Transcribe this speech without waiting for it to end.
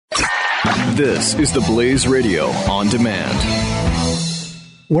This is the Blaze Radio on demand.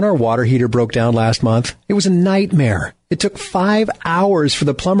 When our water heater broke down last month, it was a nightmare. It took 5 hours for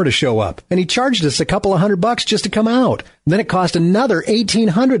the plumber to show up, and he charged us a couple of $100 just to come out. And then it cost another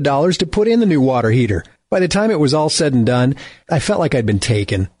 $1,800 to put in the new water heater. By the time it was all said and done, I felt like I'd been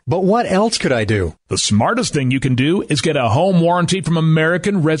taken. But what else could I do? The smartest thing you can do is get a home warranty from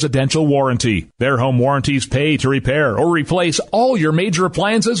American Residential Warranty. Their home warranties pay to repair or replace all your major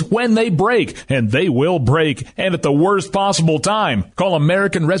appliances when they break, and they will break, and at the worst possible time. Call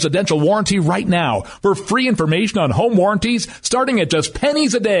American Residential Warranty right now for free information on home warranties starting at just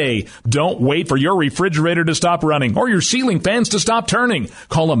pennies a day. Don't wait for your refrigerator to stop running or your ceiling fans to stop turning.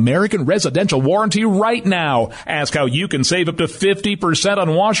 Call American Residential Warranty right now. Ask how you can save up to 50%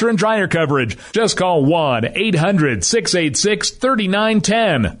 on washer and dryer coverage. Just call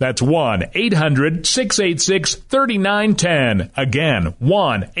 1-800-686-3910. That's 1-800-686-3910. Again,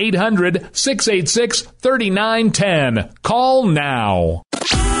 1-800-686-3910. Call now.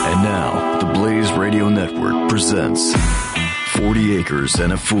 And now, the Blaze Radio Network presents 40 Acres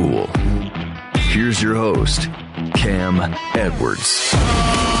and a Fool. Here's your host, Cam Edwards.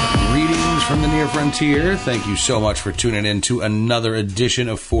 Greetings from the near frontier. Thank you so much for tuning in to another edition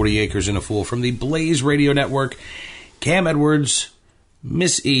of 40 Acres and a Fool from the Blaze Radio Network. Cam Edwards,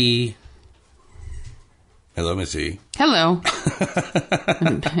 Miss E. Hello, Miss E. Hello.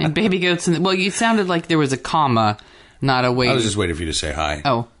 and baby goats. Well, you sounded like there was a comma, not a wait. I was just waiting for you to say hi.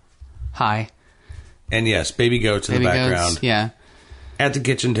 Oh, hi. And yes, baby goats in the background. Goats, yeah. At the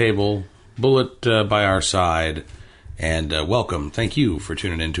kitchen table, Bullet by our side. And welcome. Thank you for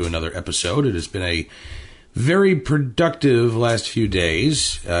tuning in to another episode. It has been a very productive last few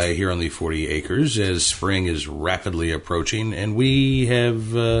days here on the 40 Acres as spring is rapidly approaching. And we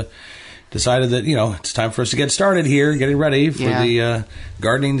have decided that, it's time for us to get started here, getting ready for the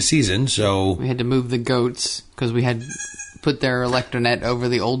gardening season. So we had to move the goats because we had put their electronet over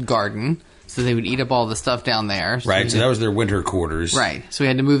the old garden. So they would eat up all the stuff down there. So that was their winter quarters. Right. So we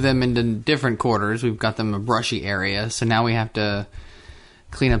had to move them into different quarters. We've got them a brushy area. So now we have to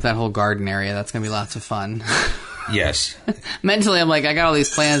clean up that whole garden area. That's going to be lots of fun. Yes. Mentally, I'm like, I got all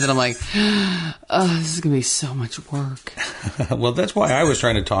these plans, and I'm like, oh, this is going to be so much work. Well, that's why I was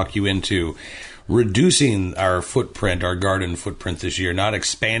trying to talk you into reducing our footprint, our garden footprint this year, not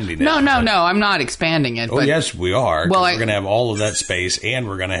expanding it. No, I'm not expanding it. Oh, but, yes, we are. Well, we're going to have all of that space, and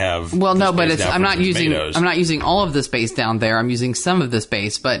we're going to have. Well, no, but I'm not tomatoes. using all of the space down there. I'm using some of the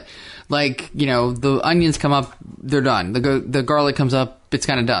space, but the onions come up, they're done. The garlic comes up, it's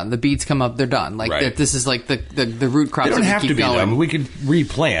kind of done. The beets come up, they're done. This is like the root crops. They don't have to be done. We could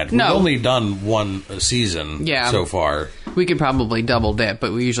replant. No. We've only done one season so far. We could probably double dip,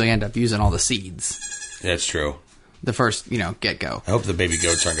 but we usually end up using all the seeds. That's true. The first, get-go. I hope the baby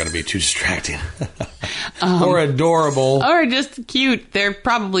goats aren't going to be too distracting. Or adorable. Or just cute. They're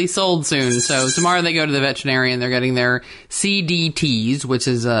probably sold soon. So tomorrow they go to the veterinarian. They're getting their CDTs, which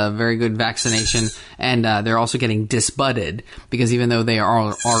is a very good vaccination. And they're also getting disbudded because even though they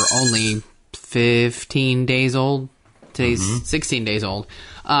are only 15 days old, today's 16 days old,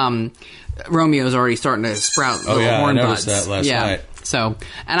 Romeo's already starting to sprout little horn buds. I noticed that last night. So,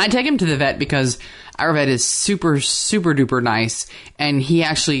 and I take him to the vet because our vet is super, super duper nice, and he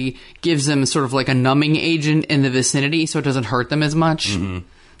actually gives them sort of like a numbing agent in the vicinity so it doesn't hurt them as much. Mm-hmm.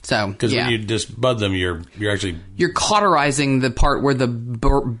 So, because when you just bud them, you're cauterizing the part where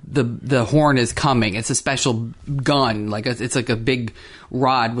the horn is coming. It's a special gun, it's like a big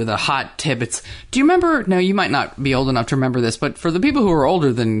rod with a hot tip. Do you remember? No, you might not be old enough to remember this, but for the people who are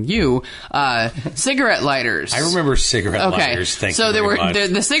older than you, cigarette lighters. I remember cigarette lighters. Thank you. So there were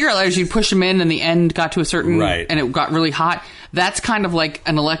the cigarette lighters. You'd push them in, and the end got to a certain and it got really hot. That's kind of like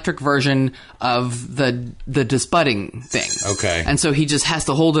an electric version of the disbudding thing. Okay. And so he just has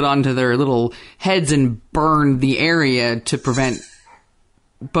to hold it onto their little heads and burn the area to prevent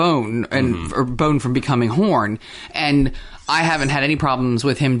bone or bone from becoming horn. And I haven't had any problems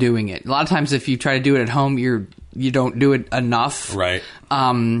with him doing it. A lot of times if you try to do it at home, you don't do it enough. Right.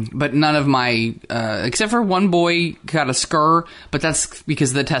 But none of my, except for one boy got a scur, but that's because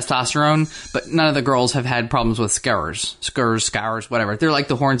of the testosterone. But none of the girls have had problems with scours, whatever. They're like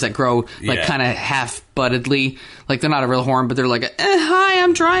the horns that grow kind of half-buddedly. Like they're not a real horn, but they're like, hi,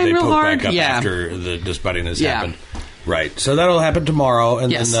 I'm trying real hard. Back up after the disbudding has happened. Right. So that'll happen tomorrow.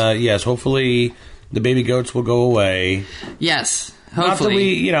 And then, hopefully the baby goats will go away. Yes.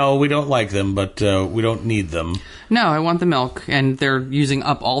 Hopefully. Not that we don't like them, but we don't need them. No, I want the milk, and they're using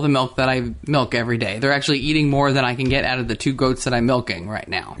up all the milk that I milk every day. They're actually eating more than I can get out of the 2 goats that I'm milking right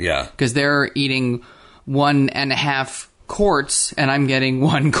now. Yeah. Because they're eating 1.5 quarts, and I'm getting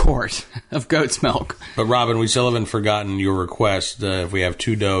 1 quart of goat's milk. But Robin, we still haven't forgotten your request. If we have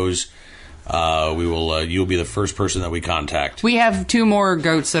 2 does, we will. You'll be the first person that we contact. We have 2 more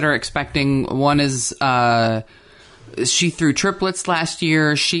goats that are expecting. One is she threw triplets last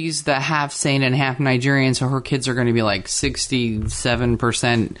year. She's the half Saanen, half Nigerian, so her kids are going to be like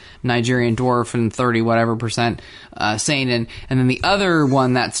 67% Nigerian dwarf and 30 whatever percent Saanen. And then the other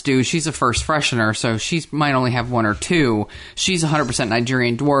one that's due, she's a first freshener, so she might only have 1 or 2. She's 100%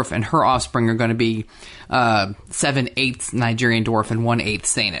 Nigerian dwarf, and her offspring are going to be 7/8 Nigerian dwarf and 1/8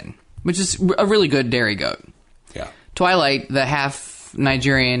 Saanen, which is a really good dairy goat. Yeah. Twilight, the half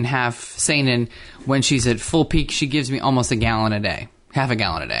Nigerian, half Saanen, when she's at full peak, she gives me almost a gallon a day. Half a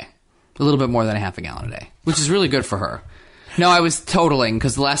gallon a day. A little bit more than a half a gallon a day, which is really good for her. No, I was totaling,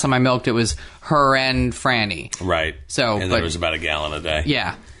 because the last time I milked, it was her and Franny. Right. So, and it was about a gallon a day.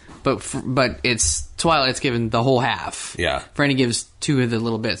 Yeah. But it's Twilight's given the whole half. Yeah. Franny gives 2 of the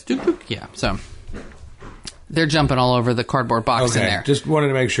little bits. Yeah, so they're jumping all over the cardboard box in there. Just wanted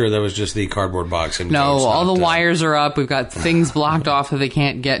to make sure that was just the cardboard box. And no, all the wires are up. We've got things blocked off that they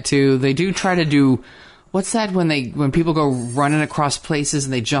can't get to. They do try to do, what's that when people go running across places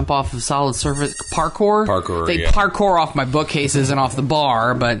and they jump off of solid surface? Parkour? Parkour, They parkour off my bookcases and off the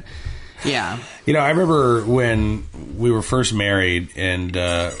bar, but yeah. You know, I remember when we were first married and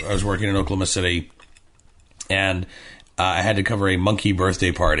I was working in Oklahoma City and I had to cover a monkey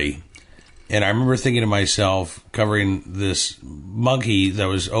birthday party. And I remember thinking to myself, covering this monkey that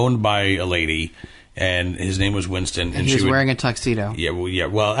was owned by a lady, and his name was Winston. And he was wearing a tuxedo. Yeah.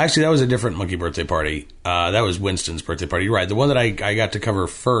 Well, actually, that was a different monkey birthday party. That was Winston's birthday party. You're right. The one that I got to cover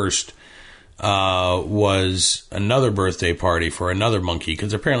first was another birthday party for another monkey,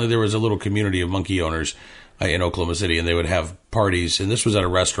 because apparently there was a little community of monkey owners in Oklahoma City, and they would have parties. And this was at a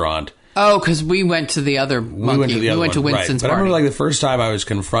restaurant. Oh, because we went to the other monkey. We went to Winston's party. But I remember, like, the first time I was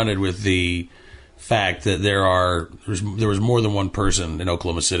confronted with the fact that there was more than one person in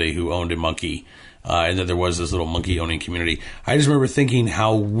Oklahoma City who owned a monkey, and that there was this little monkey owning community. I just remember thinking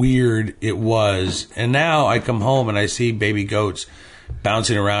how weird it was. And now I come home and I see baby goats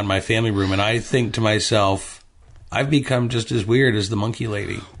bouncing around my family room, and I think to myself, I've become just as weird as the monkey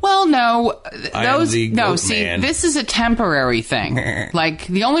lady. Well, no. Man. This is a temporary thing. Like,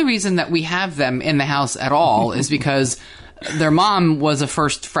 the only reason that we have them in the house at all is because their mom was a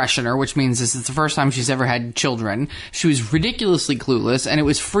first freshener, which means this is the first time she's ever had children. She was ridiculously clueless, and it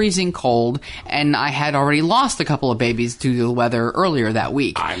was freezing cold, and I had already lost a couple of babies due to the weather earlier that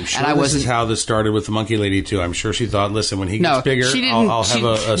week. I'm sure this is how this started with the monkey lady, too. I'm sure she thought, listen, when he gets bigger, I'll have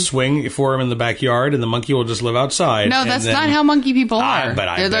a swing for him in the backyard, and the monkey will just live outside. No, that's not how monkey people are.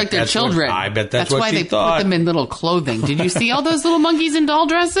 They're like their children. I bet that's what why she they thought. Put them in little clothing. Did you see all those little monkeys in doll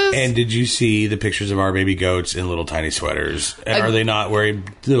dresses? And did you see the pictures of our baby goats in little tiny sweaters? And are they not wearing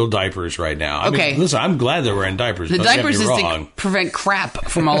little diapers right now? I mean, listen, I'm glad they're wearing diapers. The diapers is to prevent crap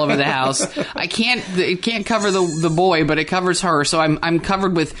from all over the house. It can't cover the boy, but it covers her. So I'm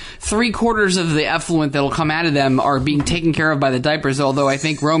covered with 3/4 of the effluent that'll come out of them are being taken care of by the diapers. Although I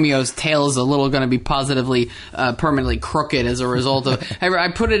think Romeo's tail is a little going to be positively permanently crooked as a result of.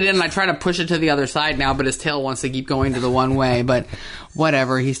 I put it in and I try to push it to the other side now, but his tail wants to keep going to the one way. But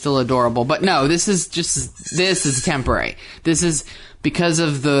whatever, he's still adorable. But no, this is temporary. This is because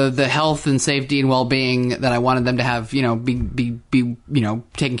of the health and safety and well-being that I wanted them to have, be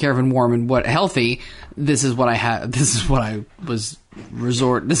taken care of and warm and healthy. This is what I had. This is what I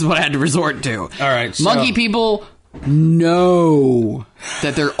had to resort to. All right, monkey people know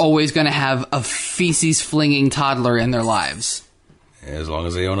that they're always going to have a feces flinging toddler in their lives. As long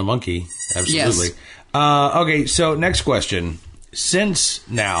as they own a monkey, absolutely. Yes. Okay, so next question. Since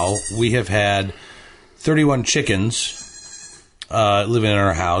now we have had 31 chickens living in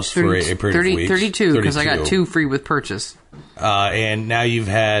our house for a period of weeks. 32, because I got 2 free with purchase. And now you've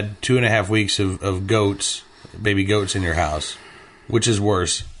had 2.5 weeks of goats, baby goats in your house. Which is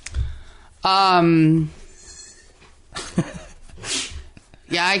worse? Yeah,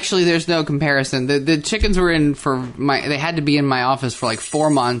 actually, there's no comparison. The chickens were they had to be in my office for like 4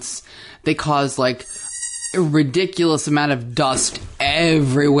 months. They caused like a ridiculous amount of dust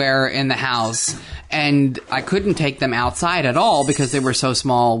everywhere in the house. And I couldn't take them outside at all because they were so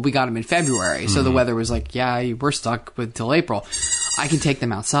small. We got them in February. So the weather was like, yeah, we're stuck till April. I can take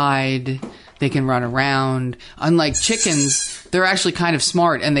them outside. They can run around. Unlike chickens, they're actually kind of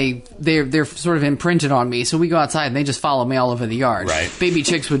smart, and they're sort of imprinted on me. So we go outside, and they just follow me all over the yard. Right. Baby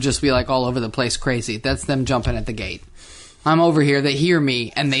chicks would just be like all over the place crazy. That's them jumping at the gate. I'm over here. They hear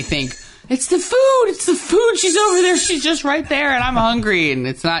me, and they think, it's the food! It's the food! She's over there! She's just right there, and I'm hungry, and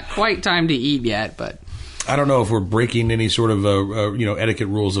it's not quite time to eat yet, but I don't know if we're breaking any sort of etiquette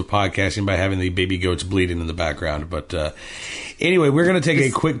rules of podcasting by having the baby goats bleating in the background, but anyway, we're going to take a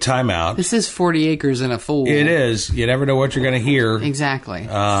quick timeout. This is 40 Acres and a Fool. It is. You never know what you're going to hear. Exactly.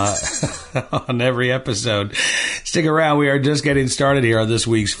 On every episode. Stick around. We are just getting started here on this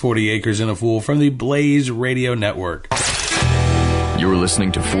week's 40 Acres and a Fool from the Blaze Radio Network. You're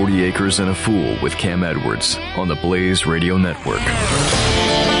listening to 40 Acres and a Fool with Cam Edwards on the Blaze Radio Network.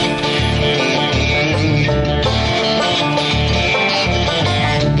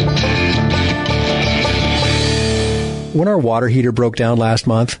 When our water heater broke down last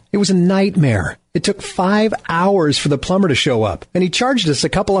month, it was a nightmare. It took 5 hours for the plumber to show up, and he charged us a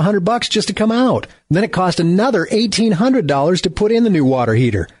couple of $100 just to come out. Then it cost another $1,800 to put in the new water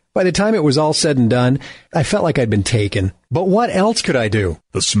heater. By the time it was all said and done, I felt like I'd been taken. But what else could I do?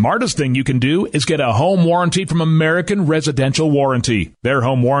 The smartest thing you can do is get a home warranty from American Residential Warranty. Their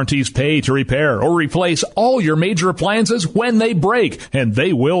home warranties pay to repair or replace all your major appliances when they break, and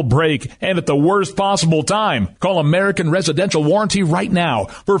they will break, and at the worst possible time. Call American Residential Warranty right now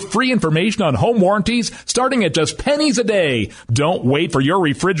for free information on home warranties starting at just pennies a day. Don't wait for your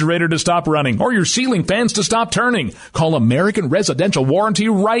refrigerator to stop running or your ceiling fans to stop turning. Call American Residential Warranty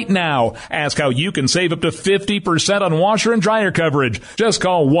right now. Ask how you can save up to 50% on washer and dryer coverage. Just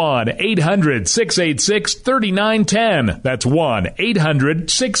call 1-800-686-3910. That's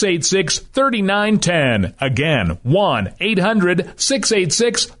 1-800-686-3910. Again,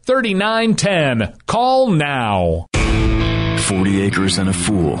 1-800-686-3910. Call now. 40 Acres and a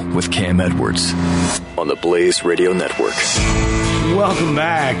Fool with Cam Edwards on the Blaze Radio Network. Welcome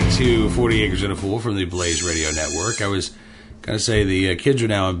back to 40 Acres and a Fool from the Blaze Radio Network. I was going to say the kids are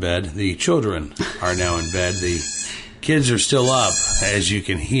now in bed. The children are now in bed. The kids are still up, as you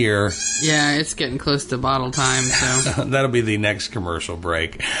can hear. Yeah, it's getting close to bottle time, so that'll be the next commercial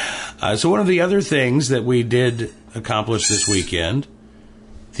break. So one of the other things that we did accomplish this weekend,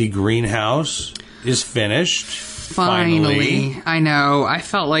 the greenhouse is finished. Finally. I know. I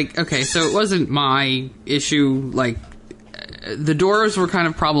felt like, okay, so it wasn't my issue. Like, the doors were kind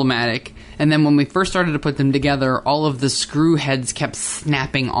of problematic, and then when we first started to put them together, all of the screw heads kept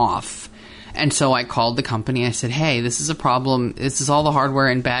snapping off. And so I called the company. I said, hey, this is a problem. This is all the hardware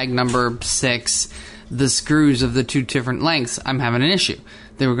in bag number 6. The screws of the 2 different lengths. I'm having an issue.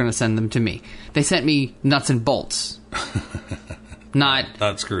 They were going to send them to me. They sent me nuts and bolts. Not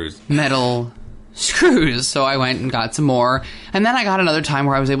screws. Metal screws. So I went and got some more. And then I got another time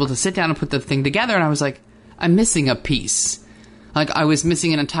where I was able to sit down and put the thing together. And I was like, I'm missing a piece. Like, I was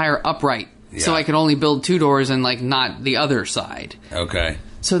missing an entire upright. Yeah. So I could only build 2 doors and, like, not the other side. Okay.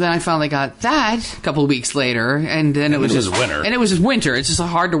 So then I finally got that a couple of weeks later, and then it was just winter. And it was just winter. It's just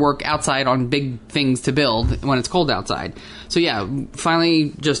hard to work outside on big things to build when it's cold outside. So yeah,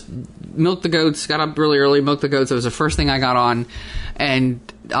 finally just milked the goats, got up really early, milked the goats. It was the first thing I got on, and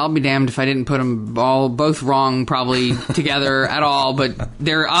I'll be damned if I didn't put them both wrong probably together at all, but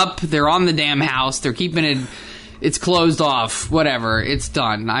they're up, they're on the damn house, they're keeping it, it's closed off, whatever, it's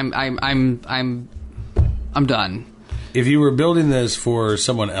done. I'm done. If you were building this for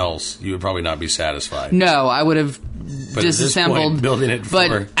someone else, you would probably not be satisfied. No, I would have disassembled. Building it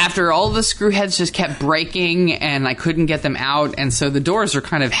but after all the screw heads just kept breaking and I couldn't get them out, and so the doors are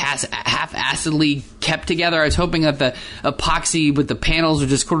kind of half-assedly kept together. I was hoping that the epoxy with the panels would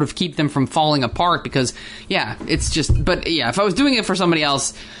just sort of keep them from falling apart because, yeah, it's just... But, yeah, if I was doing it for somebody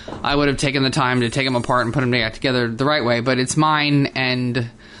else, I would have taken the time to take them apart and put them back together the right way. But it's mine, and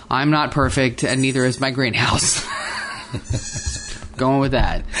I'm not perfect, and neither is my greenhouse. Going with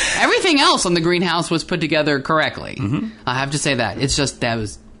that. Everything else on the greenhouse was put together correctly. Mm-hmm. I have to say that. It's just that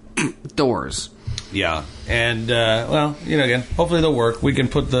was doors. Yeah. And, again, hopefully they'll work. We can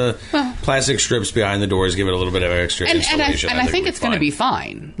put the plastic strips behind the doors, give it a little bit of extra insulation. And I think it's going to be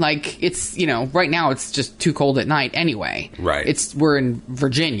fine. Like, it's, right now it's just too cold at night anyway. Right. We're in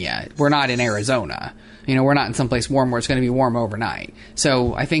Virginia. We're not in Arizona. We're not in someplace warm where it's going to be warm overnight.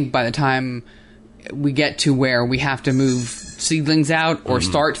 So I think by the time we get to where we have to move seedlings out or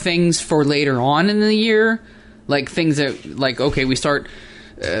start things for later on in the year, like things that, like, okay, we start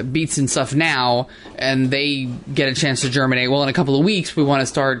beets and stuff now and they get a chance to germinate. Well, in a couple of weeks we want to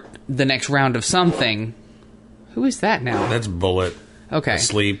start the next round of something. Who is that now? That's Bullet. Okay.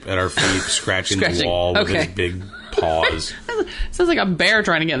 Asleep at our feet, scratching the wall with his big paws. Sounds like a bear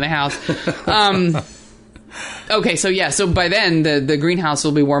trying to get in the house. Okay, so by then the greenhouse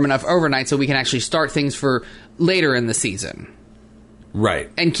will be warm enough overnight so we can actually start things for later in the season. Right.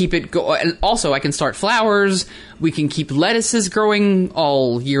 And keep it go. And also, I can start flowers. We can keep lettuces growing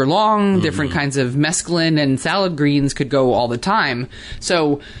all year long. Different kinds of mesclun and salad greens could go all the time.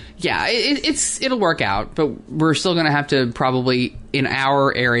 So, yeah, it'll work out. But we're still going to have to probably, in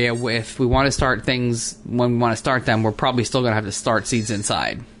our area, if we want to start things, when we want to start them, we're probably still going to have to start seeds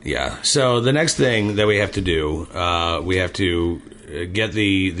inside. Yeah. So the next thing that we have to do, we have to get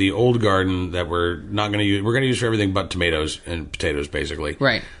the old garden that we're not going to use. We're going to use for everything but tomatoes and potatoes, basically.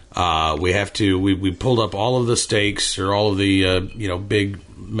 Right. We have to. We pulled up all of the stakes or all of the big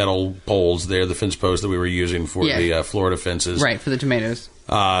metal poles there, the fence posts that we were using for the Florida fences. Right, for the tomatoes.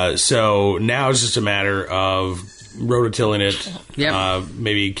 So now it's just a matter of rototilling it. Yep.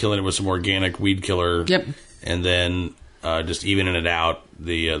 Maybe killing it with some organic weed killer. Yep. And then just evening it out.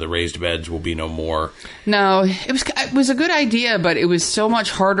 The raised beds will be no more. No, it was a good idea, but it was so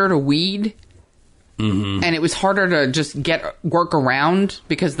much harder to weed. Mm-hmm. And it was harder to just work around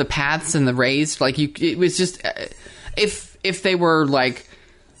because the paths and the raised, it was just, if they were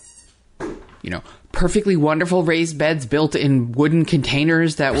perfectly wonderful raised beds built in wooden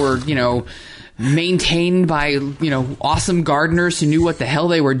containers that were, maintained by, awesome gardeners who knew what the hell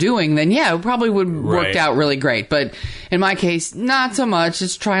they were doing, then yeah, it probably would have worked out really great. But in my case, not so much.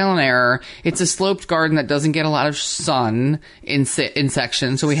 It's trial and error. It's a sloped garden that doesn't get a lot of sun in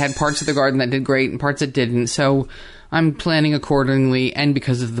section. So we had parts of the garden that did great and parts that didn't. So I'm planning accordingly. And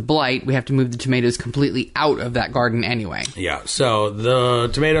because of the blight, we have to move the tomatoes completely out of that garden anyway. Yeah. So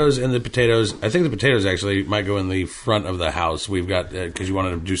the tomatoes and the potatoes, I think the potatoes actually might go in the front of the house. We've got, because you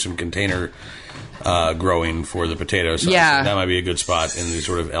wanted to do some container growing for the potatoes. So yeah. That might be a good spot in the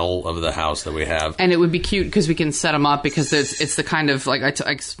sort of L of the house that we have. And it would be cute because we can set them up because it's the kind of, like I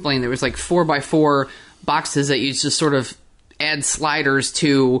explained, there was 4x4 boxes that you just sort of add sliders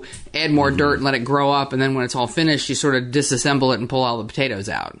to add more dirt and let it grow up, and then when it's all finished, you sort of disassemble it and pull all the potatoes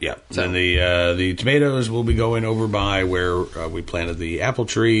out. Yeah. So. And the tomatoes will be going over by where we planted the apple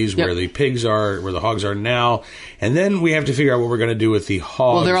trees, where the pigs are, where the hogs are now, and then we have to figure out what we're going to do with the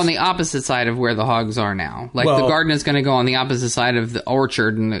hogs. Well, they're on the opposite side of where the hogs are now. The garden is going to go on the opposite side of the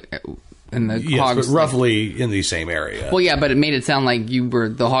orchard and the hogs, but roughly in the same area. Well, yeah, but it made it sound like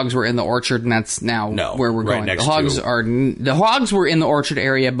the hogs were in the orchard, and that's now where we're going. The hogs were in the orchard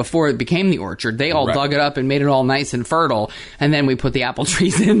area before it became the orchard. They all dug it up and made it all nice and fertile, and then we put the apple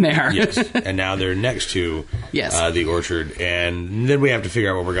trees in there. Yes, and now they're next to the orchard, and then we have to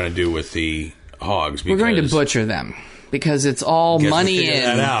figure out what we're going to do with the hogs. We're going to butcher them. Because it's all money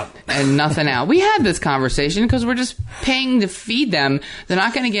in and nothing out. We had this conversation because we're just paying to feed them. They're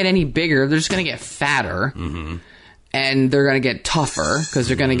not going to get any bigger. They're just going to get fatter. Mm-hmm. And they're going to get tougher because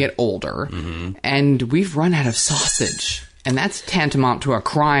they're going to get older. Mm-hmm. And we've run out of sausage. And that's tantamount to a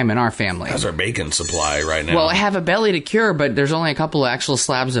crime in our family. That's our bacon supply right now. Well, I have a belly to cure, but there's only a couple of actual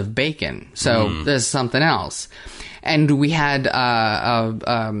slabs of bacon. So there's something else. And we had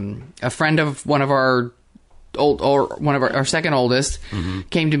a friend of one of our our second oldest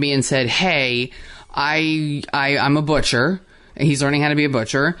came to me and said, "Hey, I'm a butcher." He's learning how to be a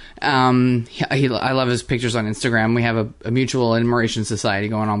butcher. I love his pictures on Instagram. We have a mutual admiration society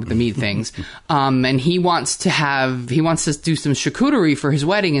going on with the meat things. And he wants to do some charcuterie for his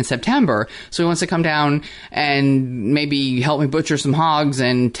wedding in September. So he wants to come down and maybe help me butcher some hogs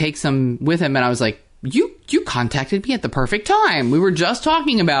and take some with him. And I was like, you contacted me at the perfect time. We were just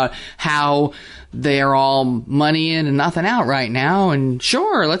talking about how they're all money in and nothing out right now. And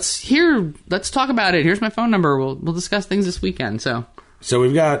sure, let's talk about it. Here's my phone number. We'll discuss things this weekend. So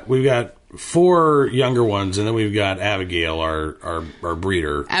we've got 4 younger ones, and then we've got Abigail, our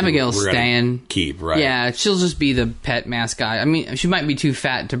breeder. Abigail's staying. Keep, right? Yeah, she'll just be the pet mascot. I mean, she might be too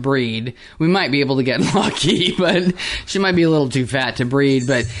fat to breed. We might be able to get lucky, but she might be a little too fat to breed.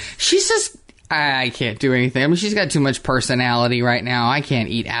 But she's just, I can't do anything. I mean, she's got too much personality right now. I can't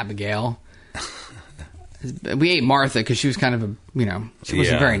eat Abigail. We ate Martha because she was kind of she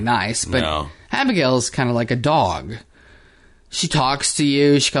wasn't very nice. But Abigail's kind of like a dog. She talks to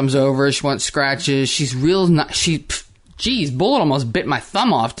you. She comes over. She wants scratches. She's real nice. Geez, Bullet almost bit my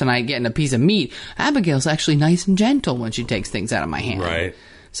thumb off tonight getting a piece of meat. Abigail's actually nice and gentle when she takes things out of my hand. Right.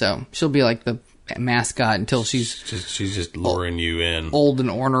 So she'll be like the mascot until she's just luring you in. Old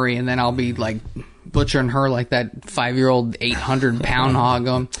and ornery, and then I'll be like butchering her like that 5-year-old 800-pound hog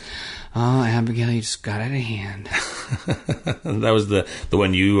going, "Oh, Abigail, you just got out of hand." That was the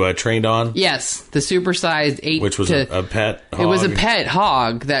one you trained on? Yes, the supersized 8. Which was a pet hog? It was a pet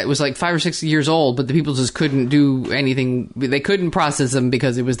hog that was like 5 or 6 years old, but the people just couldn't do anything. They couldn't process him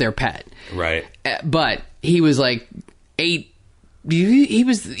because it was their pet. Right. But he was like 8 he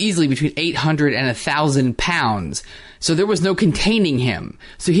was easily between 800 and 1,000 pounds. So there was no containing him.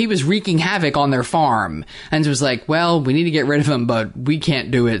 So he was wreaking havoc on their farm. And it was like, well, we need to get rid of him, but we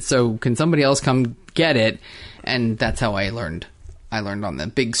can't do it. So can somebody else come get it? And that's how I learned. I learned on the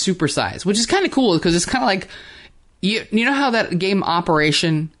big super size, which is kind of cool because it's kind of like, you know how that game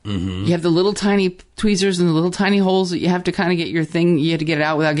Operation, you have the little tiny tweezers and the little tiny holes that you have to kind of get your thing, you have to get it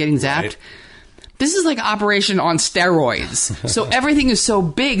out without getting zapped? Right. This is like Operation on steroids. So everything is so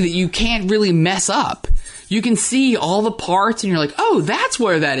big that you can't really mess up. You can see all the parts and you're like, oh, that's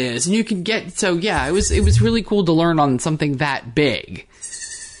where that is. And you can get, so yeah, it was really cool to learn on something that big.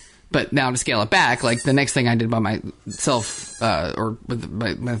 But now to scale it back, like the next thing I did by myself, or with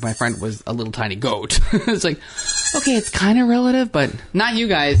my friend was a little tiny goat. It's like, okay, it's kind of relative, but not you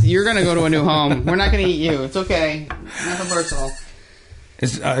guys. You're going to go to a new home. We're not going to eat you. It's okay. Nothing personal.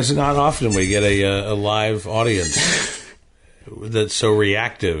 It's not often we get a live audience that's so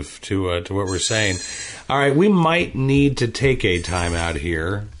reactive to what we're saying. All right, we might need to take a time out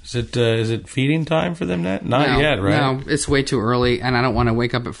here. Is it feeding time for them? Not yet, right? No, it's way too early, and I don't want to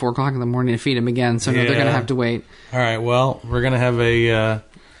wake up at 4 o'clock in the morning to feed them again. So no, they're going to have to wait. All right, well, we're going to have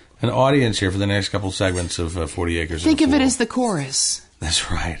an audience here for the next couple segments of 40 Acres. Think of it as the chorus. That's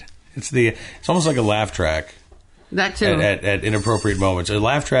right. It's almost like a laugh track. That too. At inappropriate moments. A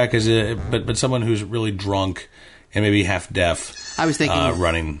laugh track is but someone who's really drunk and maybe half deaf. I was thinking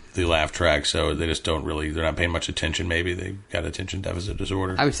running the laugh track, so they just they're not paying much attention. Maybe they've got attention deficit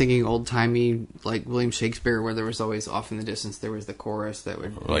disorder. I was thinking old timey, like William Shakespeare, where there was always off in the distance there was the chorus that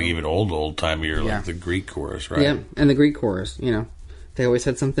would like even old timey, or like the Greek chorus, right? Yeah, and the Greek chorus. They always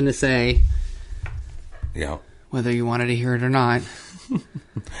had something to say. Yeah, whether you wanted to hear it or not.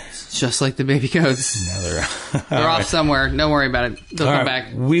 It's just like the baby goats. No, they're off somewhere. Don't worry about it. They'll come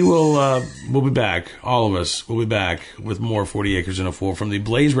back. We'll be back. All of us will be back with more 40 Acres and a Fool from the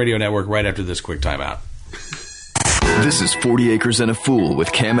Blaze Radio Network right after this quick timeout. This is 40 Acres and a Fool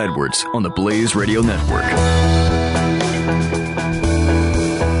with Cam Edwards on the Blaze Radio Network.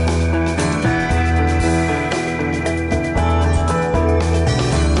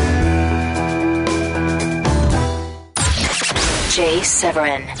 Jay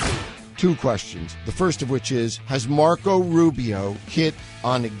Severin. 2 questions. The first of which is, has Marco Rubio hit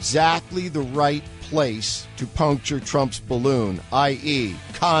on exactly the right place to puncture Trump's balloon, i.e.,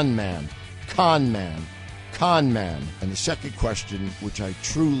 con man, con man, con man? And the second question, which I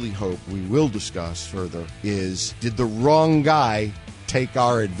truly hope we will discuss further, is, did the wrong guy take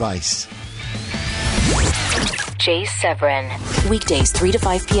our advice? Jay Severin. Weekdays 3 to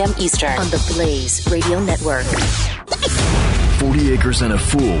 5 p.m. Eastern on the Blaze Radio Network. 40 Acres and a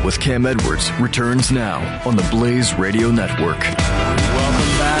Fool with Cam Edwards returns now on the Blaze Radio Network.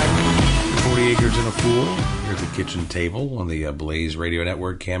 Welcome back. 40 Acres and a Fool. Here at the kitchen table on the Blaze Radio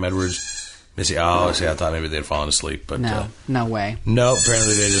Network. Cam Edwards. Missy, I thought maybe they'd fallen asleep. But no way. No,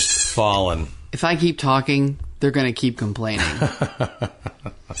 apparently they just fallen. If I keep talking, they're going to keep complaining.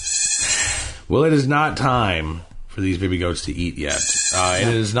 Well, it is not time for these baby goats to eat yet. And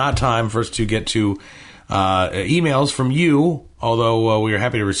it is not time for us to get to emails from you, although we are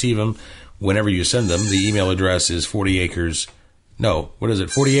happy to receive them whenever you send them. The email address is 40acrefool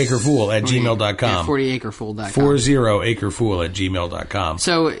at gmail.com. Yeah, 40acrefool.com. 40acrefool at gmail.com.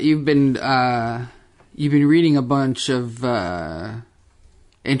 So you've been reading a bunch of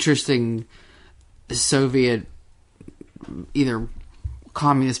interesting Soviet either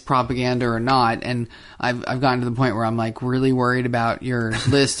communist propaganda or not, and I've gotten to the point where I'm like really worried about your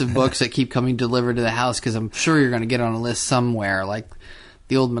list of books that keep coming delivered to the house, because I'm sure you're going to get on a list somewhere like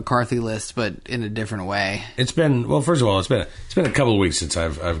the old McCarthy list, but in a different way. It's been first of all, it's been a couple of weeks since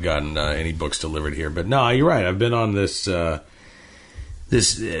I've gotten any books delivered here, but no, you're right. I've been on this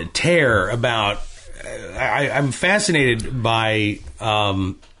tear about. I'm fascinated by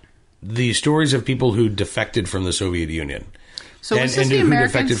the stories of people who defected from the Soviet Union. So and who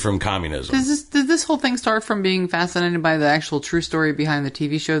defected from communism. Did this whole thing start from being fascinated by the actual true story behind the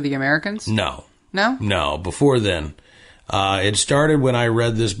TV show The Americans? No. No? No, before then. It started when I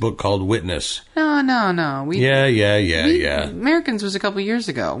read this book called Witness. No. Yeah. Americans was a couple years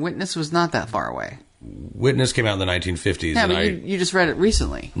ago. Witness was not that far away. Witness came out in the 1950s. Yeah, but you just read it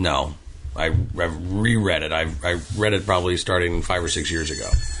recently. No. I've reread it. I read it probably starting 5 or 6 years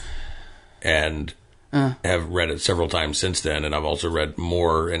ago. And have read it several times since then, and I've also read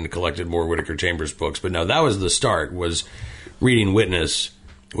more and collected more Whittaker Chambers books. But no, that was the start, was reading Witness,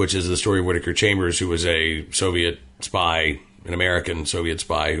 which is the story of Whittaker Chambers, who was a Soviet spy, an American Soviet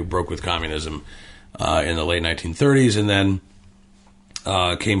spy who broke with communism in the late 1930s, and then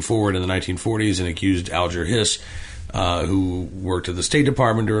came forward in the 1940s and accused Alger Hiss who worked at the State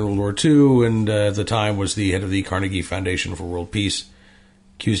Department during World War II and at the time was the head of the Carnegie Foundation for World Peace,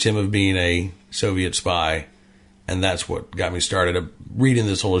 accused him of being a Soviet spy. And that's what got me started reading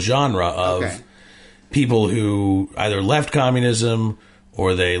this whole genre of people who either left communism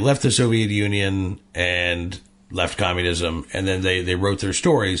or they left the Soviet Union and left communism, and then they wrote their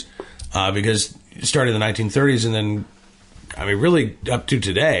stories because it started in the 1930s, and then, I mean, really up to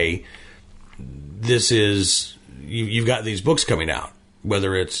today, this is, you've got these books coming out,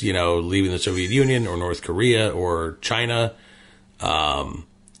 whether it's, leaving the Soviet Union or North Korea or China.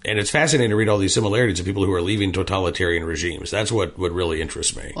 And it's fascinating to read all these similarities of people who are leaving totalitarian regimes. That's what really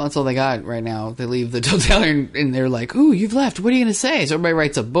interests me. Well, that's all they got right now. They leave the totalitarian, and they're like, ooh, you've left. What are you going to say? So everybody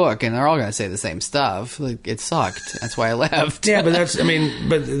writes a book, and they're all going to say the same stuff. Like, it sucked. That's why I left. Yeah, but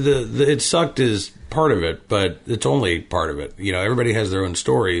the it sucked is part of it, but it's only part of it. Everybody has their own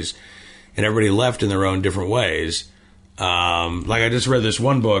stories, and everybody left in their own different ways. Like I just read this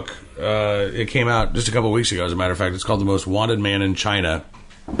one book. It came out just a couple of weeks ago, as a matter of fact. It's called The Most Wanted Man in China.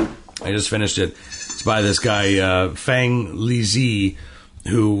 I just finished it. It's by this guy, Fang Lizi,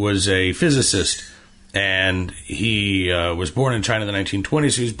 who was a physicist, and he was born in China in the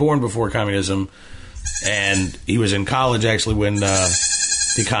 1920s. He was born before communism, and he was in college, actually, when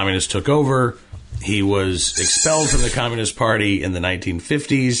the communists took over. He was expelled from the Communist Party in the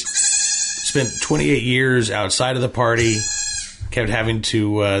 1950s, spent 28 years outside of the party, kept having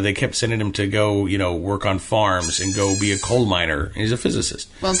to, they kept sending him to go, work on farms and go be a coal miner. And he's a physicist.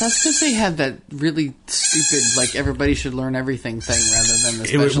 Well, that's because they had that really stupid, like, everybody should learn everything thing rather than the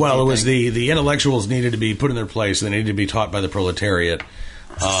specialty thing. It was the intellectuals needed to be put in their place. They needed to be taught by the proletariat.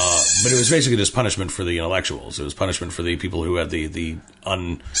 But it was basically just punishment for the intellectuals. It was punishment for the people who had the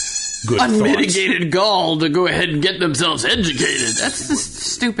unmitigated gall to go ahead and get themselves educated. That's just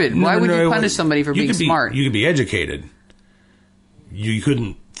stupid. Why would you punish somebody for being smart? You could be educated. You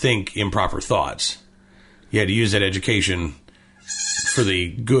couldn't think improper thoughts. You had to use that education for the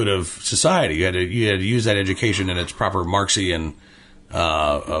good of society. You had to use that education in its proper Marxian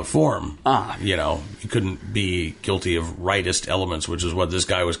form. You couldn't be guilty of rightist elements, which is what this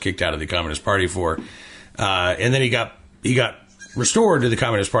guy was kicked out of the Communist Party for. And then he got restored to the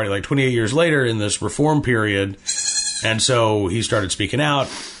Communist Party like 28 years later in this reform period. And so he started speaking out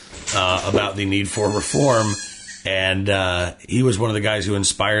about the need for reform. And he was one of the guys who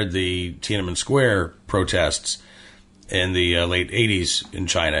inspired the Tiananmen Square protests in the late 80s in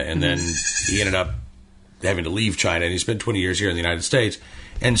China. And then he ended up having to leave China, and he spent 20 years here in the United States.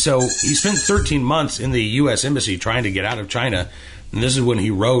 And so he spent 13 months in the U.S. Embassy trying to get out of China. And this is when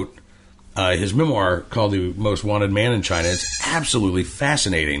he wrote his memoir called The Most Wanted Man in China. It's absolutely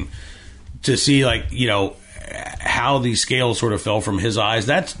fascinating to see, how the scale sort of fell from his eyes.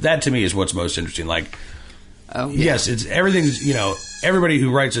 That to me is what's most interesting. Yes, it's everything's, everybody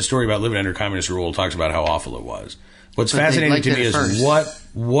who writes a story about living under communist rule talks about how awful it was. What's fascinating to me is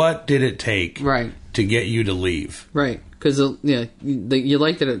what did it take to get you to leave? Right, because you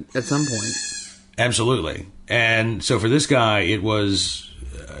liked it at some point. Absolutely. And so for this guy, it was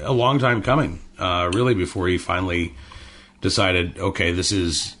a long time coming, really, before he finally decided, okay, this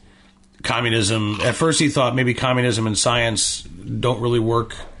is communism. At first he thought maybe communism and science don't really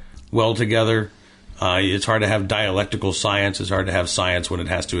work well together. It's hard to have dialectical science. It's hard to have science when it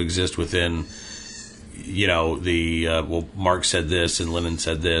has to exist within, Marx said this and Lenin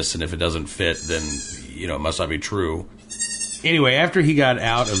said this, and if it doesn't fit, then, it must not be true. Anyway, after he got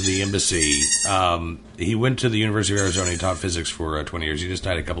out of the embassy, he went to the University of Arizona. He taught physics for 20 years. He just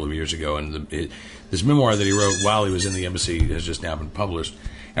died a couple of years ago, and this memoir that he wrote while he was in the embassy has just now been published.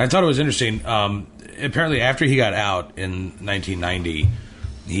 And I thought it was interesting. Apparently, after he got out in 1990,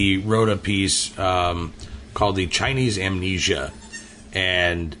 he wrote a piece called The Chinese Amnesia.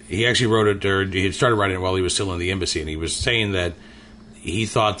 And he actually wrote it, or he had started writing it while he was still in the embassy. And he was saying that he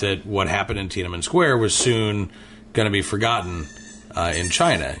thought that what happened in Tiananmen Square was soon going to be forgotten in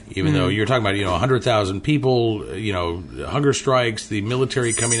China. Even though you're talking about, 100,000 people, hunger strikes, the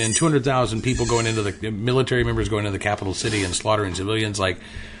military coming in, 200,000 people going into the military members going into the capital city and slaughtering civilians.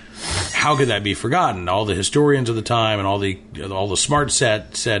 How could that be forgotten? All the historians of the time and all the smart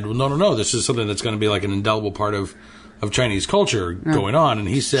set said, well, no, this is something that's going to be like an indelible part of Chinese culture going on. And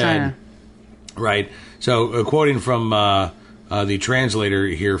he said, China. Right. So quoting from the translator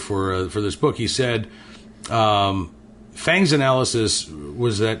here for this book, he said, Fang's analysis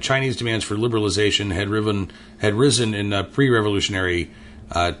was that Chinese demands for liberalization had risen in pre-revolutionary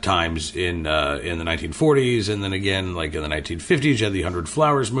times in the 1940s, and then again, in the 1950s, you had the 100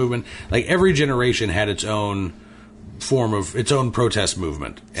 Flowers movement. Every generation had its own form of its own protest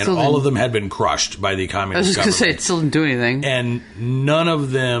movement, and So all then- of them had been crushed by the I was communist just going to say, government. it still didn't do anything. And none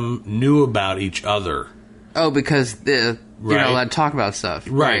of them knew about each other. Oh, because you're Right. not allowed to talk about stuff.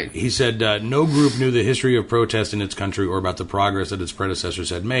 Right. He said no group knew the history of protest in its country or about the progress that its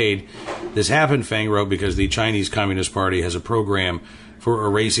predecessors had made. This happened, Fang wrote, because the Chinese Communist Party has a program for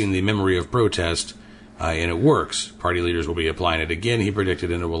erasing the memory of protest, and it works. Party leaders will be applying it again, he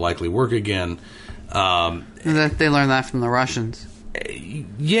predicted, and it will likely work again. They learned that from the Russians.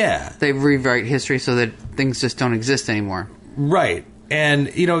 Yeah. They rewrite history so that things just don't exist anymore. Right. And,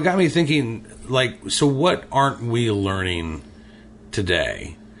 it got me thinking, so what aren't we learning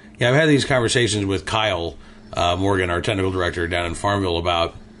today? Yeah, I've had these conversations with Kyle Morgan, our technical director down in Farmville,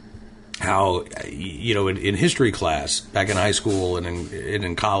 about how, in history class, back in high school and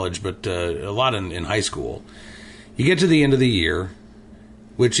in college, but a lot in high school, you get to the end of the year,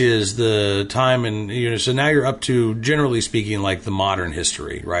 which is the time, and so now you're up to, generally speaking, like the modern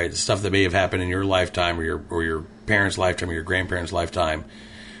history, right? The stuff that may have happened in your lifetime or your parents' lifetime or your grandparents' lifetime.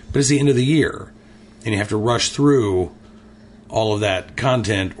 But it's the end of the year, and you have to rush through all of that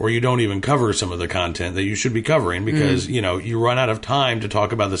content, or you don't even cover some of the content that you should be covering because, you run out of time to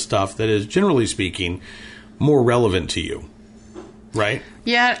talk about the stuff that is, generally speaking, more relevant to you, right?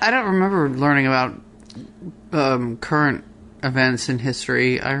 Yeah, I don't remember learning about current events in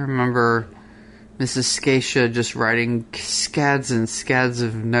history. I remember Mrs. Scatia just writing scads and scads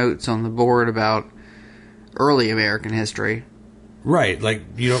of notes on the board about early American history. Right.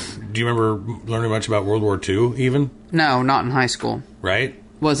 Do you remember learning much about World War II even? No, not in high school. Right?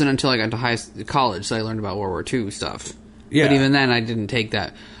 Wasn't until I got to college that I learned about World War II stuff. Yeah. But even then, I didn't take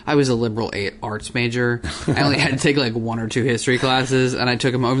that. I was a liberal arts major. I only had to take 1 or 2 history classes, and I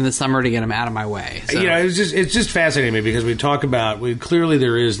took them over the summer to get them out of my way. So. It's just fascinating to me because we talk about clearly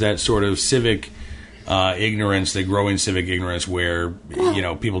there is that sort of civic ignorance, the growing civic ignorance, where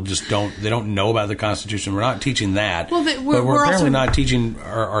people just don't know about the Constitution. We're not teaching that, Well, but we're we're apparently also not teaching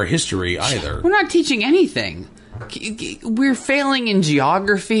our history either. We're not teaching anything. We're failing in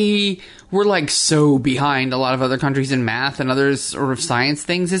geography. We're so behind a lot of other countries in math and other sort of science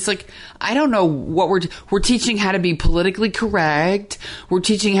things. It's I don't know what we're teaching how to be politically correct. We're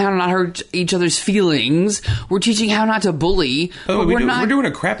teaching how to not hurt each other's feelings. We're teaching how not to bully. Oh, we're doing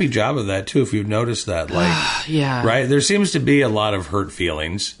a crappy job of that too. If you've noticed that, yeah, right? There seems to be a lot of hurt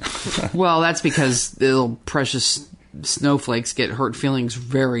feelings. Well, that's because the little precious snowflakes get hurt feelings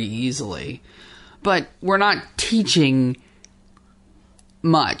very easily. But we're not teaching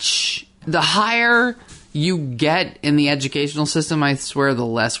much. The higher you get in the educational system, I swear, the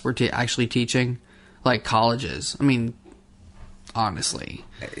less we're actually teaching. Like colleges. I mean, honestly.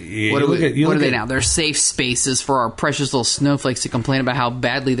 What are they now? They're safe spaces for our precious little snowflakes to complain about how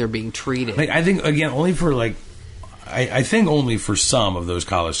badly they're being treated. I think, again, only for I think only for some of those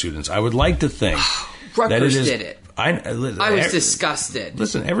college students. I would like to think Rutgers did it. I was disgusted.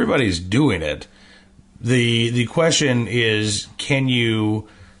 Listen, everybody's doing it. The question is, can you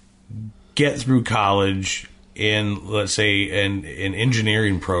get through college in, let's say, an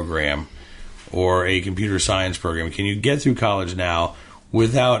engineering program or a computer science program? Can you get through college now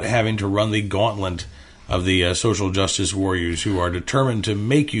without having to run the gauntlet of the social justice warriors who are determined to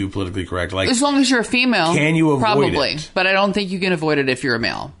make you politically correct? As long as you're a female, can you avoid probably. it? But I don't think you can avoid it if you're a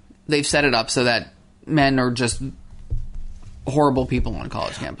male. They've set it up so that men are just horrible people on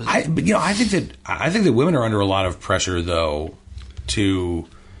college campuses. I think that women are under a lot of pressure, though, to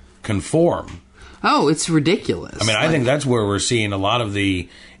conform. Oh, it's ridiculous. I mean, I think that's where we're seeing a lot of the.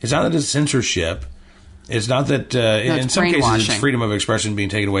 It's not that it's censorship. It's not that in some cases it's freedom of expression being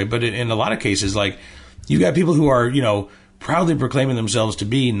taken away, but in a lot of cases, you got people who are proudly proclaiming themselves to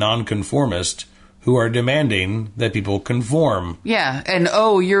be nonconformist, who are demanding that people conform. Yeah, and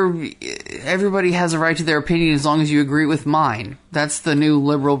everybody has a right to their opinion as long as you agree with mine. That's the new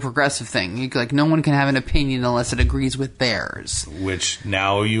liberal progressive thing. No one can have an opinion unless it agrees with theirs. Which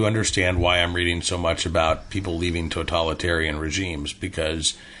now you understand why I'm reading so much about people leaving totalitarian regimes,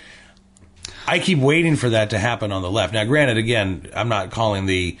 because I keep waiting for that to happen on the left. Now, granted, again, I'm not calling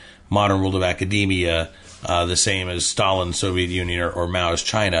the modern world of academia the same as Stalin's Soviet Union or Mao's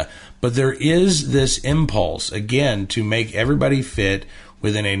China, but there is this impulse, again, to make everybody fit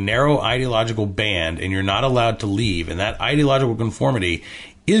within a narrow ideological band, and you're not allowed to leave. And that ideological conformity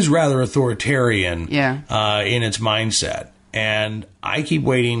is rather authoritarian in its mindset. And I keep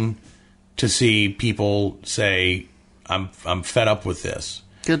waiting to see people say, I'm fed up with this.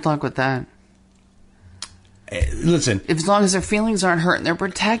 Good luck with that. Listen, as long as their feelings aren't hurt and they're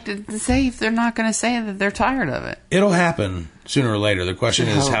protected and safe, they're not going to say that they're tired of it. it'll happen sooner or later. The question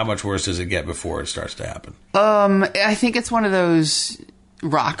is, how much worse does it get before it starts to happen? I think it's one of those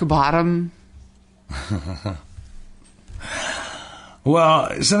rock bottom.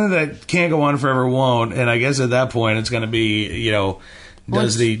 Well, something that can't go on forever won't, and I guess at that point it's going to be,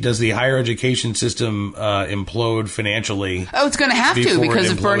 does the higher education system implode financially? Oh, it's going to have to, before it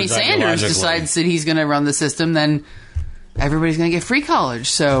because if Bernie implodes Sanders ideologically? decides that he's going to run the system, then everybody's going to get free college.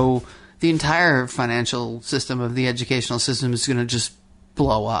 So the entire financial system of the educational system is going to just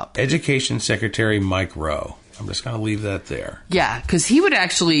blow up. Education Secretary Mike Rowe. I'm just going to leave that there. Yeah, because he would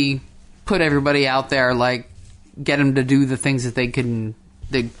actually put everybody out there, like, get them to do the things that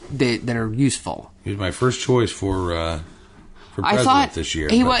that are useful. He was my first choice for I president thought this year.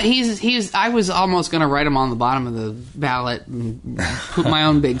 I was almost going to write him on the bottom of the ballot and put my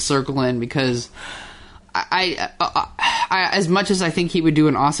own big circle in, because I as much as I think he would do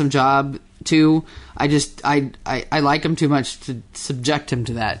an awesome job too, I like him too much to subject him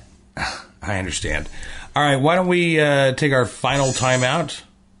to that. I understand. All right, why don't we take our final timeout?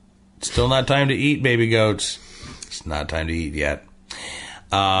 It's still not time to eat, baby goats. It's not time to eat yet.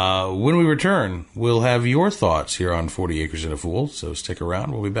 When we return, we'll have your thoughts here on 40 Acres and a Fool, so stick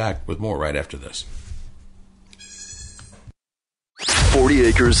around. We'll be back with more right after this. 40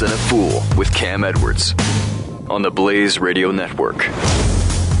 Acres and a Fool with Cam Edwards on the Blaze Radio Network.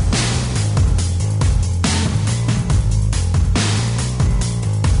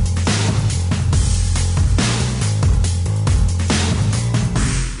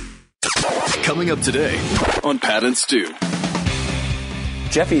 Coming up today on Pat and Stu.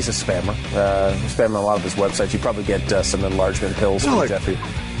 Jeffy's a spammer. Spamming a lot of his websites. You probably get some enlargement pills from Jeffy.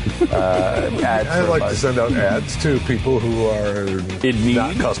 Ads I like to send out ads to people who are in need,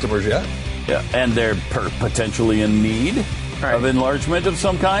 not customers yet. Yeah, and they're potentially in need of enlargement of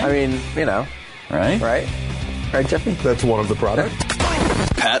some kind. I mean, right, Jeffy. That's one of the products.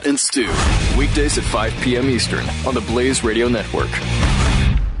 Pat and Stu, weekdays at 5 p.m. Eastern on the Blaze Radio Network.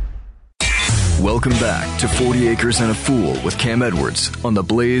 Welcome back to 40 Acres and a Fool with Cam Edwards on the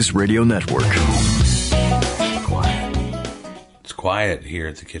Blaze Radio Network. It's quiet here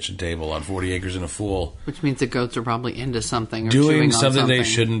at the kitchen table on 40 Acres and a Fool. Which means the goats are probably into something. Or Doing chewing on something they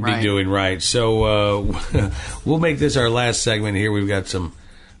shouldn't be doing, right. So we'll make this our last segment here. We've got some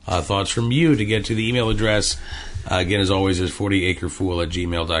thoughts from you to get to. The email address, again, as always, is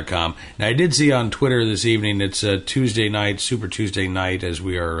 40acrefool@gmail.com. Now, I did see on Twitter this evening, it's Tuesday night, Super Tuesday night, as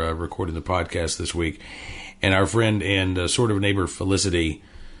we are recording the podcast this week. And our friend and sort of neighbor Felicity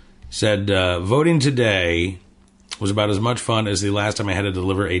said, voting today was about as much fun as the last time I had to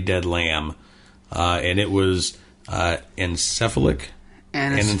deliver a dead lamb. And it was encephalic.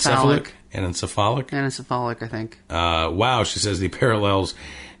 Anencephalic, I think. Wow, she says the parallels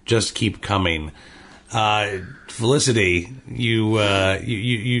just keep coming. Felicity, you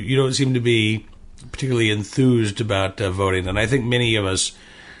don't seem to be particularly enthused about voting, and I think many of us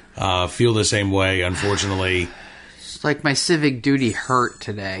feel the same way, unfortunately. It's like my civic duty hurt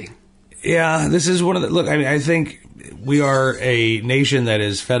today. Yeah, this is one of the... Look, I mean, I think we are a nation that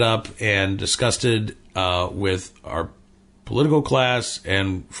is fed up and disgusted with our political class,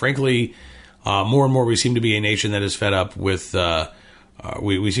 and frankly, more and more we seem to be a nation that is fed up with...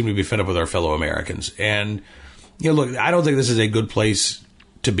 we seem to be fed up with our fellow Americans. And, look, I don't think this is a good place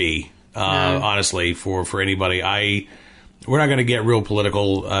to be, honestly, for anybody. We're not going to get real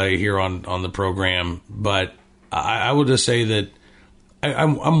political here on the program, but I will just say that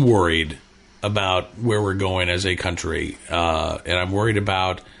I'm worried about where we're going as a country, and I'm worried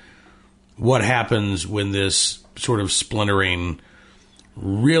about what happens when this sort of splintering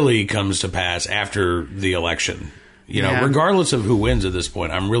really comes to pass after the election. Regardless of who wins at this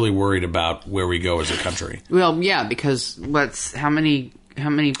point, I'm really worried about where we go as a country. Well, yeah, because how many?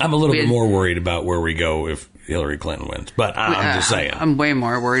 I'm a little bit more worried about where we go if Hillary Clinton wins, but I'm just saying. I'm way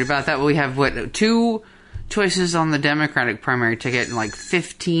more worried about that. We have, 2 choices on the Democratic primary ticket and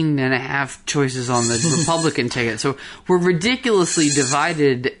 15 and a half choices on the Republican ticket. So we're ridiculously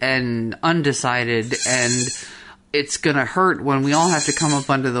divided and undecided, and it's going to hurt when we all have to come up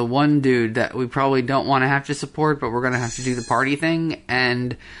under the one dude that we probably don't want to have to support, but we're going to have to do the party thing.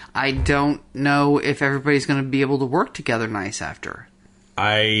 And I don't know if everybody's going to be able to work together nice after.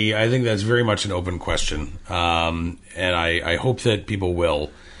 I think that's very much an open question. And I hope that people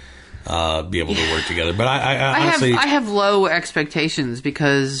will be able to work together. But I honestly... I have low expectations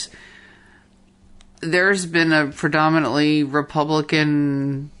because there's been a predominantly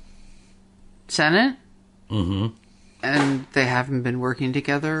Republican Senate. Mm-hmm. And they haven't been working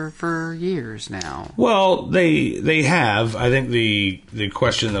together for years now. Well, they have. I think the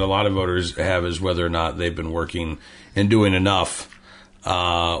question that a lot of voters have is whether or not they've been working and doing enough,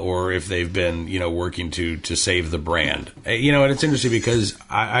 or if they've been, working to save the brand. And it's interesting because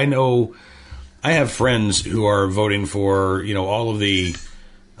I know I have friends who are voting for, all of the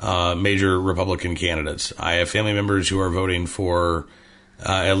major Republican candidates. I have family members who are voting for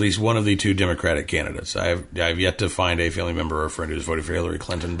at least one of the two Democratic candidates. I've yet to find a family member or a friend who's voting for Hillary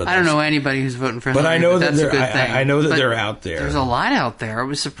Clinton. But I don't know anybody who's voting for Hillary. But I know that that's a good thing. I know that they're out there. There's a lot out there. I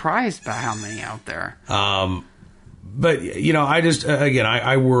was surprised by how many out there. But I just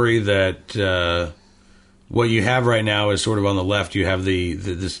I worry that what you have right now is sort of on the left. You have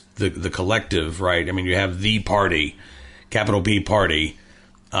the collective, right? I mean, you have the party, capital P party,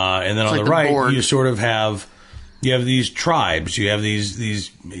 and then It's on like the right board. you sort of have. You have these tribes. You have these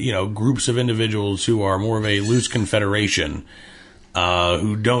groups of individuals who are more of a loose confederation,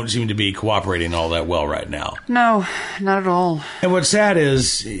 who don't seem to be cooperating all that well right now. No, not at all. And what's sad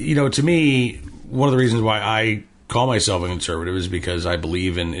is, to me, one of the reasons why I call myself a conservative is because I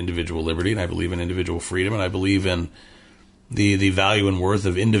believe in individual liberty and I believe in individual freedom and I believe in the value and worth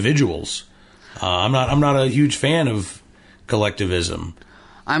of individuals. I'm not a huge fan of collectivism.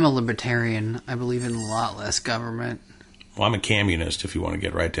 I'm a libertarian. I believe in a lot less government. Well, I'm a communist, if you want to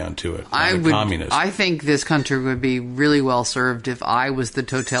get right down to it. I'm a communist. I think this country would be really well served if I was the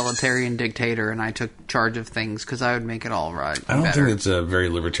totalitarian dictator and I took charge of things, because I would make it all right. I don't better. think it's a very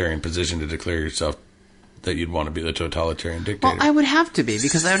libertarian position to declare yourself that you'd want to be the totalitarian dictator. Well, I would have to be,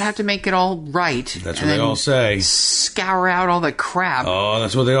 because I would have to make it all right. That's what they all say. Scour out all the crap. Oh,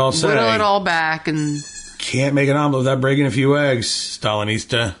 that's what they all say. Whittle it all back and... Can't make an omelet without breaking a few eggs,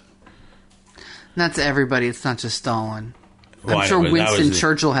 Stalinista. That's everybody. It's not just Stalin. Well, I'm sure Winston the...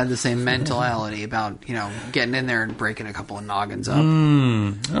 Churchill had the same mentality about, getting in there and breaking a couple of noggins up.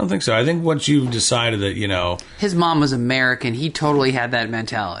 I don't think so. I think once you've decided that, His mom was American. He totally had that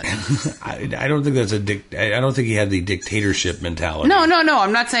mentality. I don't think that's I don't think he had the dictatorship mentality. No.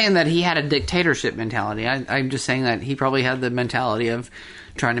 I'm not saying that he had a dictatorship mentality. I'm just saying that he probably had the mentality of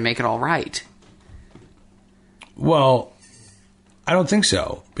trying to make it all right. Well, I don't think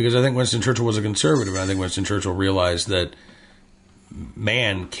so, because I think Winston Churchill was a conservative, and I think Winston Churchill realized that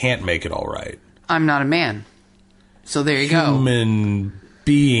man can't make it all right. I'm not a man. So there you go. Human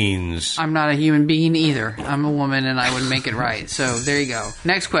beings. I'm not a human being either. I'm a woman, and I would make it right. So there you go.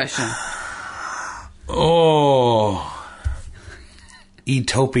 Next question. Oh.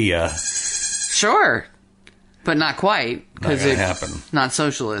 Utopia. Sure. But not quite. Not gonna happen. Not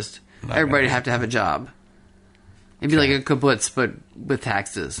socialist. Everybody would have to have a job. It'd be like a kibbutz, but with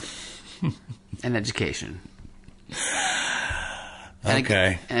taxes and education.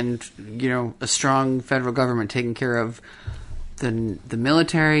 Okay. And a strong federal government taking care of the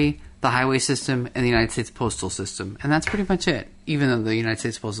military, the highway system, and the United States postal system. And that's pretty much it. Even though the United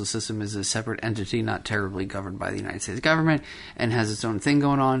States postal system is a separate entity, not terribly governed by the United States government, and has its own thing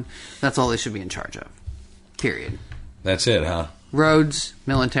going on, that's all they should be in charge of. Period. That's it, huh? Roads,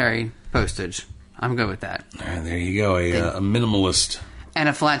 military, postage. I'm good with that. And there you go, a minimalist. And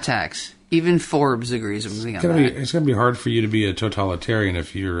a flat tax. Even Forbes agrees with me on that. It's going to be hard for you to be a totalitarian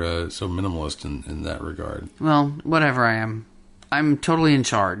if you're so minimalist in that regard. Well, whatever I am. I'm totally in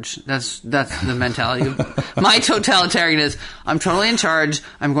charge. That's the mentality of my totalitarianism. I'm totally in charge.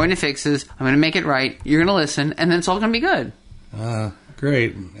 I'm going to fix this. I'm going to make it right. You're going to listen, and then it's all going to be good.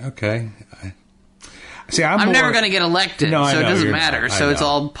 Great. Okay. See, I'm never going to get elected, so it doesn't matter. Not. So it's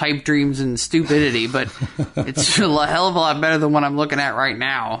all pipe dreams and stupidity, but it's a hell of a lot better than what I'm looking at right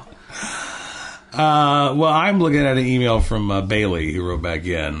now. Well, I'm looking at an email from Bailey, who wrote back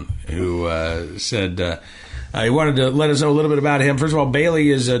in, who said he wanted to let us know a little bit about him. First of all, Bailey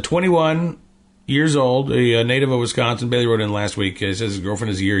is 21 years old, a native of Wisconsin. Bailey wrote in last week. He says his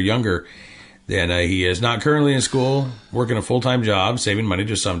girlfriend is a year younger than he is. Not currently in school, working a full-time job, saving money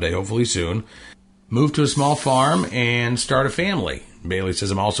just someday, hopefully soon. Move to a small farm and start a family. Bailey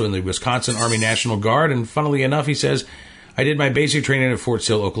says, I'm also in the Wisconsin Army National Guard, and funnily enough, he says, I did my basic training at Fort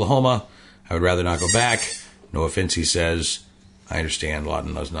Sill, Oklahoma. I would rather not go back. No offense, he says. I understand.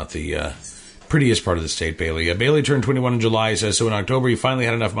 Lawton is not the prettiest part of the state, Bailey. Bailey turned 21 in July. He says, so in October, he finally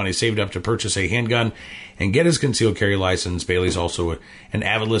had enough money saved up to purchase a handgun and get his concealed carry license. Bailey's also an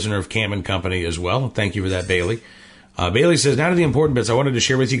avid listener of Cam & Company as well. Thank you for that, Bailey. Bailey says, now to the important bits, I wanted to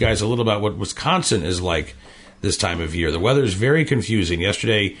share with you guys a little about what Wisconsin is like this time of year. The weather is very confusing.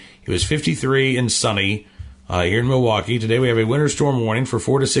 Yesterday, it was 53 and sunny here in Milwaukee. Today, we have a winter storm warning for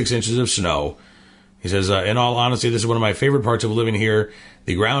 4 to 6 inches of snow. He says, in all honesty, this is one of my favorite parts of living here.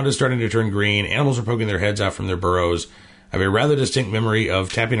 The ground is starting to turn green. Animals are poking their heads out from their burrows. I have a rather distinct memory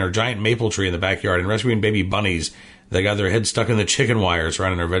of tapping our giant maple tree in the backyard and rescuing baby bunnies that got their heads stuck in the chicken wires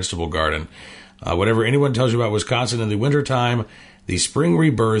surrounding our vegetable garden. Whatever anyone tells you about Wisconsin in the wintertime, the spring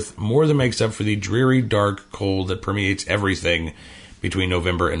rebirth more than makes up for the dreary, dark cold that permeates everything between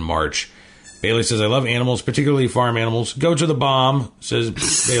November and March. Bailey says, I love animals, particularly farm animals. Goats are the bomb, says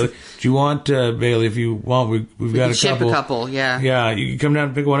Bailey. Do you want, Bailey, if you want, we've got a couple. Ship a couple, yeah. Yeah, you can come down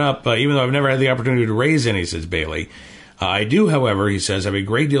and pick one up, even though I've never had the opportunity to raise any, says Bailey. I do, however, he says, have a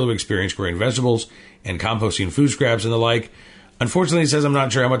great deal of experience growing vegetables and composting food scraps and the like. Unfortunately, he says, I'm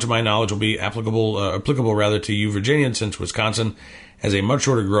not sure how much of my knowledge will be applicable to you Virginians, since Wisconsin has a much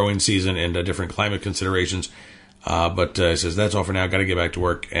shorter growing season and different climate considerations. But he says, that's all for now. Got to get back to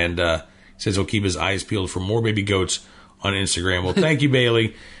work. And says he'll keep his eyes peeled for more baby goats on Instagram. Well, thank you,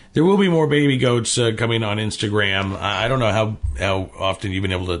 Bailey. There will be more baby goats coming on Instagram. I don't know how often you've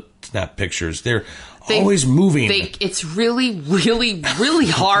been able to snap pictures. They're always moving. It's really, really, really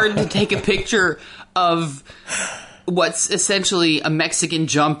hard to take a picture of what's essentially a Mexican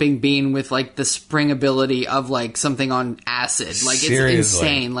jumping bean with like the spring ability of like something on acid. Like Seriously. It's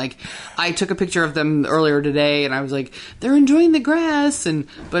insane. Like I took a picture of them earlier today and I was like, they're enjoying the grass,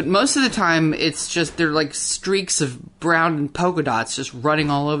 but most of the time it's just they're like streaks of brown and polka dots just running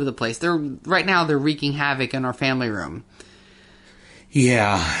all over the place. Right now they're wreaking havoc in our family room.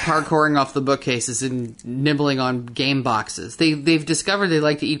 Yeah. Parkouring off the bookcases and nibbling on game boxes. They've discovered they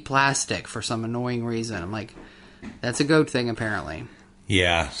like to eat plastic for some annoying reason. I'm like, that's a goat thing, apparently.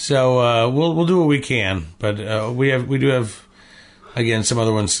 Yeah. So we'll do what we can, but we do have again some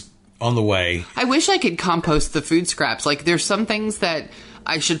other ones on the way. I wish I could compost the food scraps. Like there's some things that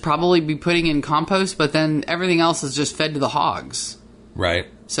I should probably be putting in compost, but then everything else is just fed to the hogs. Right.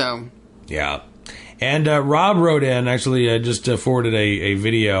 So. Yeah. And Rob wrote in, actually just forwarded a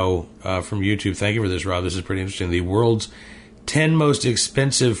video from YouTube. Thank you for this, Rob. This is pretty interesting. The world's 10 most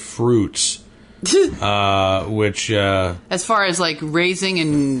expensive fruits, which... as far as, like, raising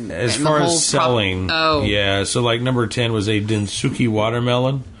and as far as selling. Oh. Yeah, so, like, number 10 was a Densuki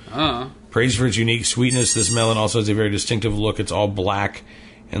watermelon. Praised for its unique sweetness, this melon also has a very distinctive look. It's all black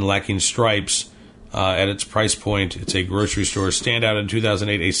and lacking stripes. At its price point, it's a grocery store standout in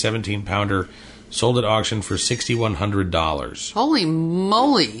 2008, a 17-pounder... sold at auction for $6,100. Holy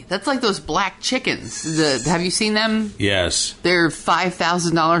moly. That's like those black chickens. Have you seen them? Yes. They're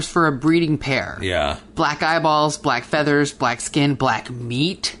 $5,000 for a breeding pair. Yeah. Black eyeballs, black feathers, black skin, black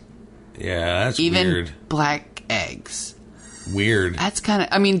meat. Yeah, that's even weird. Even black eggs. Weird. That's kind of...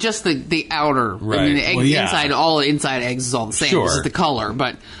 I mean, just the outer... Right. I mean, the egg, well, yeah. inside, all inside eggs is all the same. Sure. It's just the color.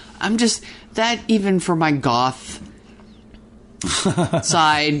 But I'm just... That, even for my goth...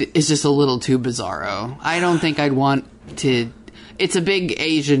 side is just a little too bizarro. I don't think I'd want to... It's a big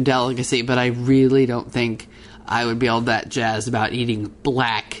Asian delicacy, but I really don't think I would be all that jazzed about eating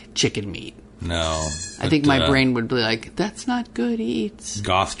black chicken meat. No. I think my brain would be like, that's not good eats.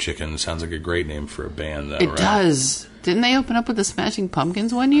 Goth Chicken sounds like a great name for a band, though, It right? does. Didn't they open up with the Smashing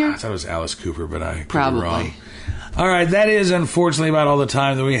Pumpkins one year? I thought it was Alice Cooper, but I could Probably. be wrong. All right, that is unfortunately about all the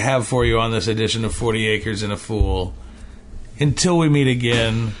time that we have for you on this edition of 40 Acres and a Fool. Until we meet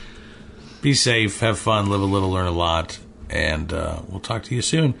again, be safe, have fun, live a little, learn a lot, and we'll talk to you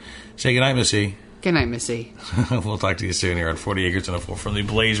soon. Say goodnight, Missy. Good night, Missy. We'll talk to you soon here on 40 Acres and a Fool from the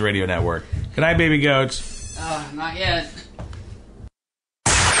Blaze Radio Network. Good night, baby goats. Not yet.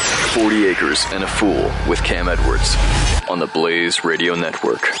 40 Acres and a Fool with Cam Edwards on the Blaze Radio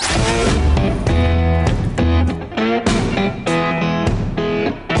Network.